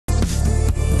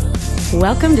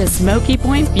Welcome to Smokey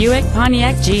Point Buick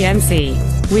Pontiac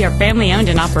GMC. We are family owned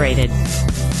and operated.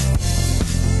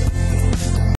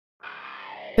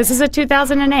 This is a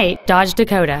 2008 Dodge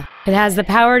Dakota. It has the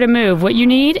power to move what you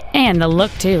need and the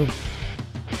look too.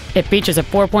 It features a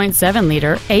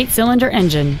 4.7-liter 8-cylinder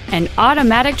engine, an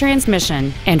automatic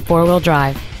transmission, and 4-wheel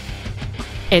drive.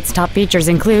 Its top features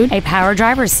include a power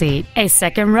driver's seat, a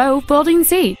second-row folding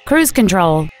seat, cruise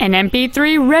control, an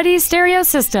MP3-ready stereo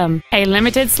system, a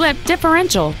limited-slip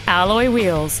differential, alloy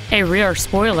wheels, a rear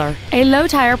spoiler, a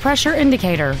low-tire pressure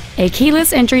indicator, a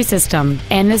keyless entry system,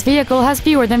 and this vehicle has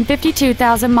fewer than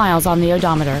 52,000 miles on the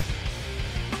odometer.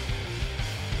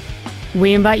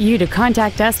 We invite you to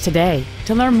contact us today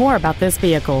to learn more about this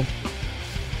vehicle.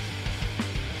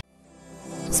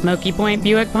 Smokey Point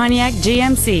Buick Pontiac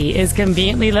GMC is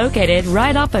conveniently located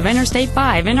right off of Interstate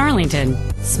 5 in Arlington.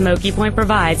 Smokey Point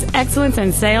provides excellence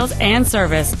in sales and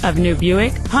service of new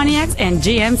Buick, Pontiacs, and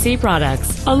GMC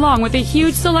products, along with a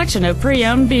huge selection of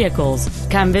pre-owned vehicles.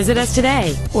 Come visit us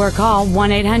today or call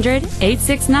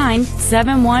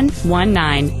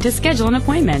 1-800-869-7119 to schedule an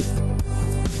appointment.